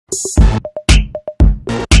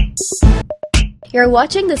You're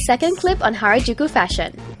watching the second clip on Harajuku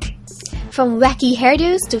fashion. From wacky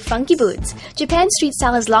hairdos to funky boots, Japan's street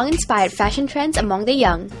style has long inspired fashion trends among the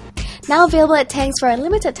young. Now available at Tangs for a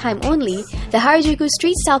limited time only, the Harajuku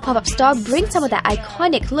street style pop-up store brings some of that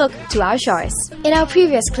iconic look to our shores. In our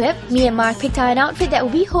previous clip, me and Mark picked out an outfit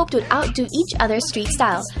that we hoped would outdo each other's street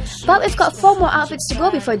style. But we've got 4 more outfits to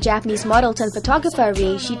go before Japanese model turned photographer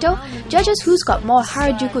Rei Shito judges who's got more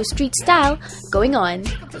Harajuku street style going on.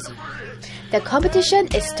 The competition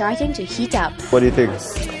is starting to heat up. What do you think?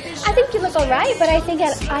 I think you look alright, but I think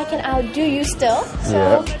I can outdo you still.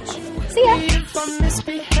 So, see ya!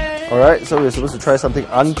 Alright, so we're supposed to try something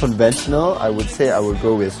unconventional. I would say I would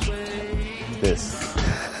go with this.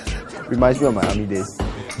 Reminds me of my army days.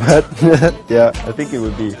 But yeah, I think it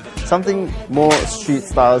would be something more street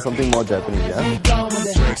style, something more Japanese,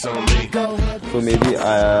 yeah? So maybe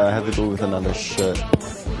I have to go with another shirt.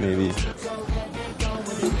 Maybe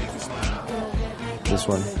this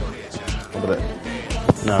one. How about that?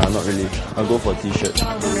 Nah, not really. I'll go for a t-shirt.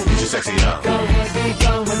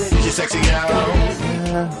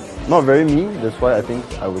 Not very me, that's why I think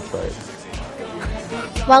I would try it.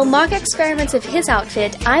 While Mark experiments with his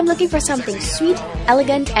outfit, I'm looking for something sweet,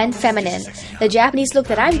 elegant, and feminine. The Japanese look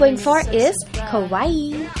that I'm going for is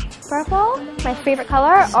Kawaii. Purple, my favorite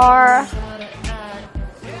color, or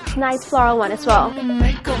nice floral one as well.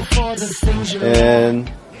 And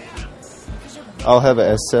I'll have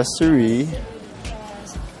an accessory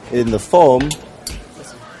in the form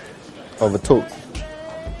of a tote.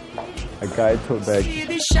 A guy tote bag.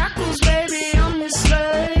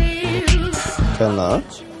 Can lah.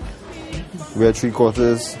 Wear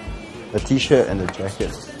 3/4, a t-shirt and a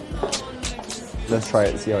jacket. Let's try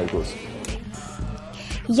it, see how it goes.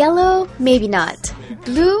 Yellow? Maybe not.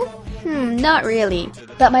 Blue? Not really.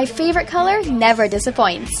 But my favorite color never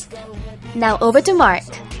disappoints. Now over to Mark.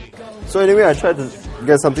 So anyway, I tried to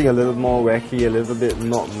get something a little more wacky, a little bit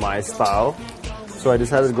not my style. So I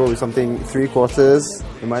decided to go with something 3/4.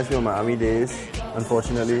 Reminds me of my army days,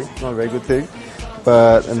 unfortunately. Not a very good thing.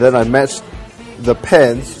 And then I matched the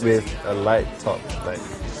pants with a light top, like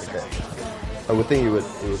that. I would think it would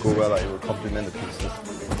go well, like it would complement the pieces.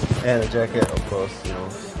 And a jacket, of course, you know,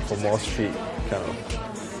 for more street kind of.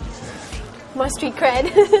 More street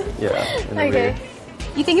cred. Yeah, in a Okay. way.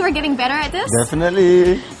 You think you were getting better at this?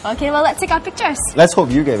 Definitely. Okay, well, let's take our pictures. Let's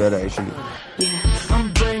hope you get better, actually.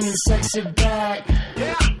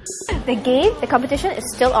 The competition is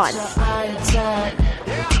still on.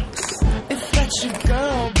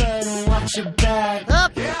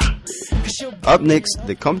 Up next,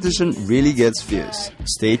 the competition really gets fierce.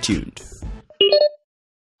 Stay tuned.